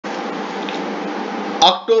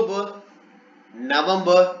October,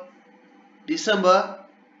 November, December,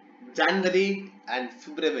 January and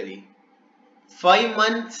February. 5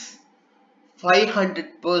 months,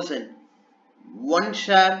 500%. One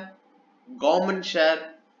share, government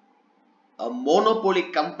share, a monopoly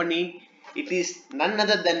company. It is none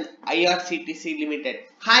other than IRCTC Limited.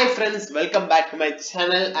 Hi friends, welcome back to my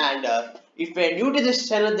channel, and if you are new to this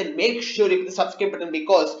channel, then make sure you hit the subscribe button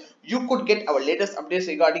because you could get our latest updates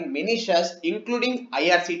regarding many shares including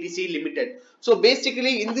IRCTC Limited. So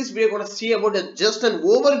basically in this video we are going to see about just an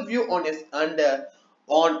overview on this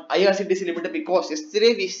on IRCTC Limited, because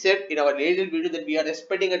yesterday we said in our latest video that we are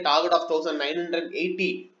expecting a target of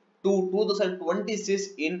 1980 to 2026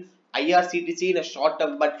 in IRCTC in a short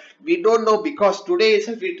term, but we don't know because today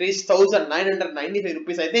itself it reached 1995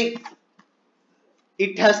 rupees. I think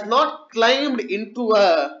it has not climbed into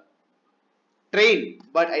a train,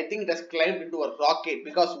 but I think it has climbed into a rocket,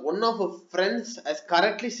 because one of our friends has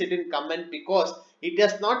correctly said in comment, because it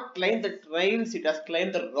has not climbed the trains, it has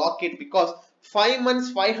climbed the rocket, because 5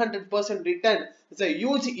 months 500% return is a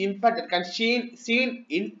huge impact that can seen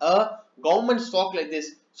in a government stock like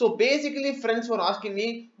this. So basically friends were asking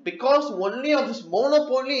me, because only of this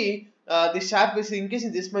monopoly the share price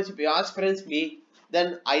increasing this much. If you ask friends me,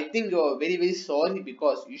 then I think you are very sorry,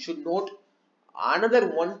 because you should note another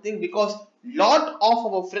one thing, because lot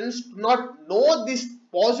of our friends do not know these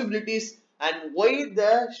possibilities and why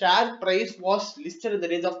the share price was listed in the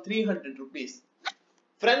range of 300 rupees.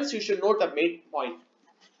 Friends, you should note a main point.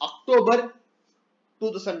 October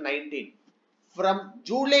 2019, from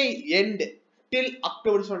July end till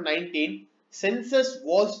October 2019, census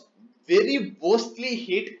was very worstly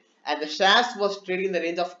hit and the shares was trading in the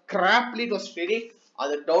range of craply. It was trading on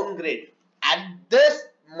the downgrade. At that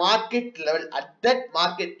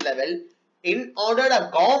market level, in order a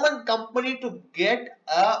government company to get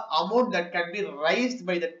a amount that can be raised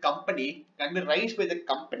by the company,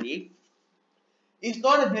 it's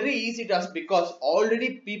not a very easy task, because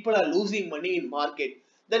already people are losing money in market.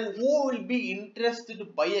 Then who will be interested to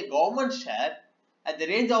buy a government share at the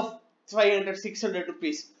range of 500-600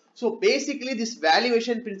 rupees? So basically this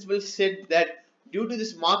valuation principle said that due to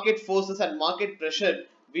this market forces and market pressure,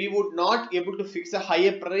 we would not able to fix a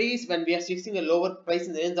higher price when we are fixing a lower price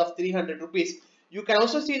in the range of 300 rupees. You can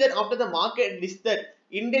also see that after the market listed,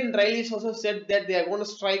 Indian Railways also said that they are going to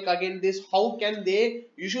strike against this. How can they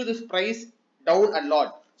issue this price down a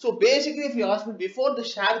lot? So basically if you ask me, before the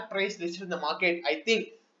share price listed in the market, I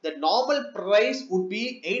think the normal price would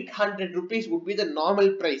be 800 rupees would be the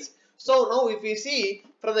normal price. So now if you see,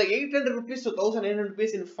 from the 800 rupees to 1800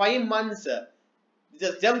 rupees in 5 months, it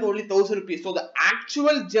just jumped only 1000 rupees. So the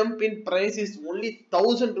actual jump in price is only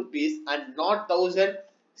 1000 rupees and not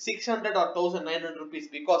 1600 or 1900 rupees,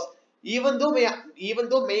 because even though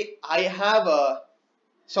I have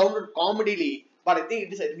sounded comedily, but I think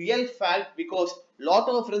it is a real fact, because lot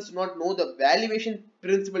of friends do not know the valuation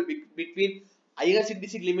principle between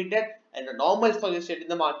IRCTC Limited and the normal stock listed in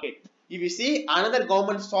the market. If you see another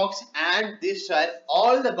government stocks and this share,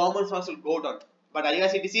 all the government stocks will go down, but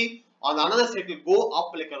IRCTC on another side will go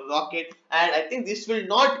up like a rocket. And I think this will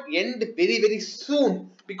not end very soon,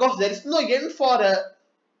 because there is no end for a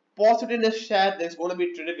positiveness share. There's going to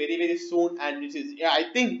be traded very soon, and this is, yeah, I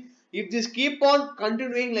think if this keep on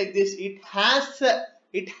continuing like this, it has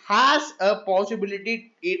a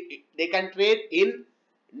possibility. They can trade in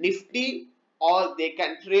Nifty or they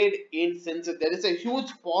can trade in Sensex. There is a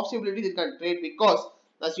huge possibility they can trade, because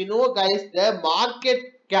as you know guys, the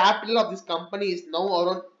market capital of this company is now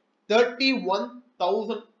around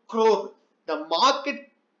 31,000 crore. The market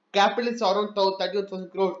capital is around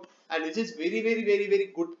 31,000 crore, and which is very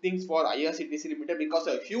good things for IRCTC Limited, because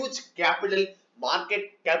a huge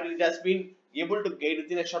market capital it has been able to gain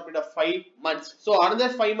within a short period of 5 months. So another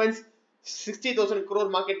 5 months, 60,000 crore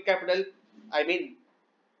market capital, I mean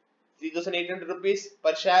 3,800 rupees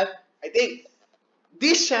per share. I think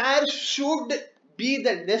this share should be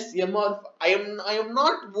the next MR. I am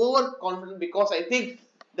not overconfident, because I think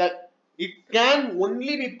that it can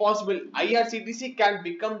only be possible. IRCTC can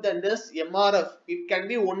become the next MRF. It can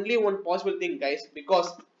be only one possible thing, guys, because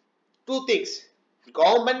two things.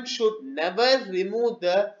 Government should never remove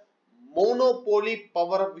the monopoly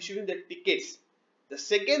power of issuing the tickets. The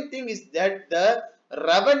second thing is that the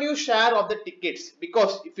revenue share of the tickets,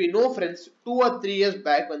 because if you know friends, 2 or 3 years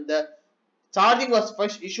back when the charging was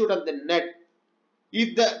first issued on the net,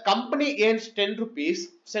 if the company earns 10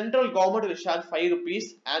 rupees, central government will share 5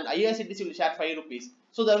 rupees and IRCTC will share 5 rupees.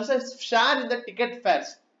 So there is a share in the ticket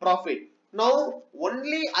fares profit. Now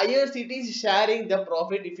only IRCTC is sharing the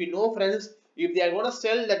profit. If you know friends, if they are going to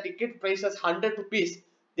sell the ticket price as 100 rupees,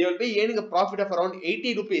 they will be earning a profit of around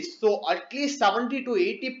 80 rupees. So at least 70 to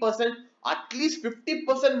 80%, at least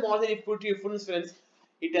 50% more than if put your funds, friends.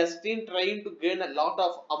 It has been trying to gain a lot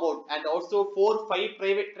of amount, and also 4-5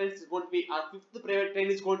 private trains is going to be, our fifth private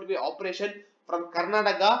train is going to be operation from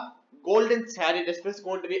Karnataka. Golden Chariot Express is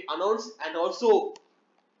going to be announced, and also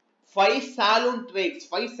 5 saloon trains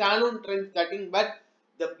cutting, but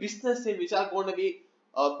the business in which are going to be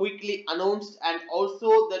quickly announced, and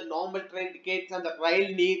also the normal train tickets and the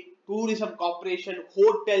rail need, tourism corporation,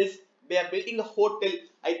 hotels. They are building a hotel.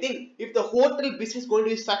 I think if the hotel business is going to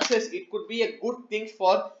be success, it could be a good thing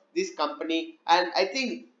for this company. And I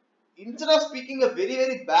think instead of speaking a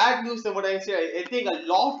very bad news, what I say, I think a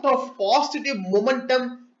lot of positive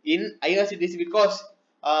momentum in IRCTC, because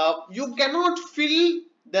you cannot fill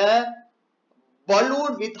the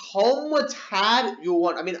balloon with how much air you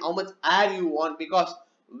want. I mean, how much air you want, because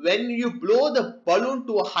when you blow the balloon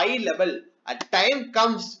to a high level, a time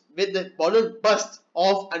comes when the balloon bursts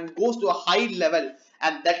off and goes to a high level,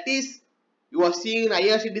 and that is you are seeing in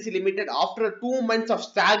IRCTC Limited after 2 months of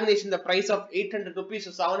stagnation, the price of 800 rupees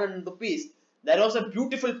to 700 rupees. There was a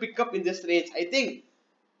beautiful pickup in this range. I think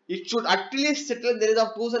it should at least settle in the range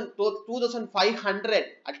of 2500,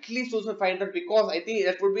 at least 2500, because I think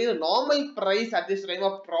that would be the normal price at this time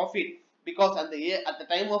of profit, because at the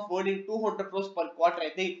time of earning 200 crores per quarter, I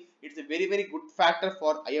think it's a very good factor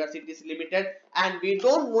for IRCTC Limited. And we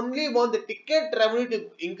don't only want the ticket revenue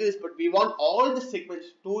to increase, but we want all the segments: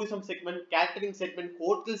 tourism segment, catering segment,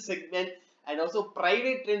 hotel segment, and also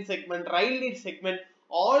private train segment, rail need segment.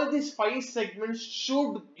 All these 5 segments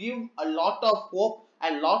should give a lot of hope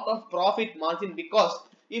and lot of profit margin, because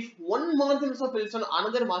if one margin also fails on,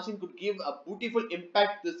 another margin could give a beautiful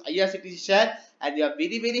impact to this IRCTC share. And we are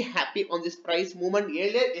very happy on this price movement.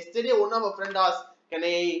 Earlier, yesterday, one of our friend asked, can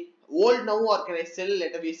I hold now or can I sell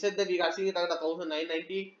later? We said that we are seeing it at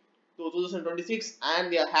 1990 to 2026, and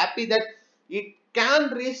we are happy that it can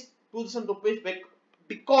reach 2000 rupees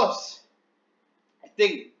because I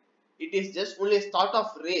think it is just only a start of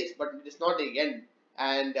race, but it is not the end.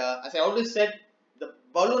 And as I always said, the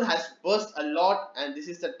balloon has burst a lot, and this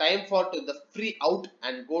is the time for the free out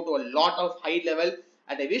and go to a lot of high level.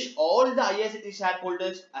 And I wish all the IRCTC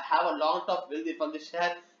shareholders have a lot of wealth from this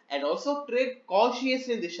share, and also trade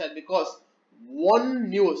cautiously in this share, because one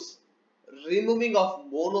news removing of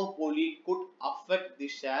monopoly could affect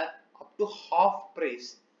this share up to half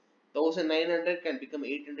price. 1900 can become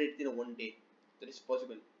 800 in one day. That is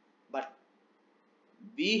possible, but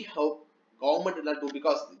we hope government will not do,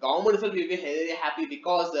 because government itself will be very happy,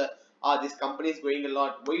 because this company is growing a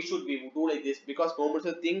lot. Why should we do like this? Because government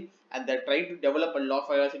will think, and they're trying to develop a lot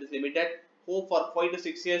for IRCTC Limited. Hope for 5 to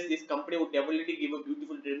 6 years this company would definitely give a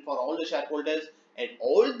beautiful return for all the shareholders, and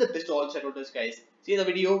all the best to all shareholders, guys. See you in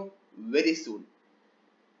the video very soon.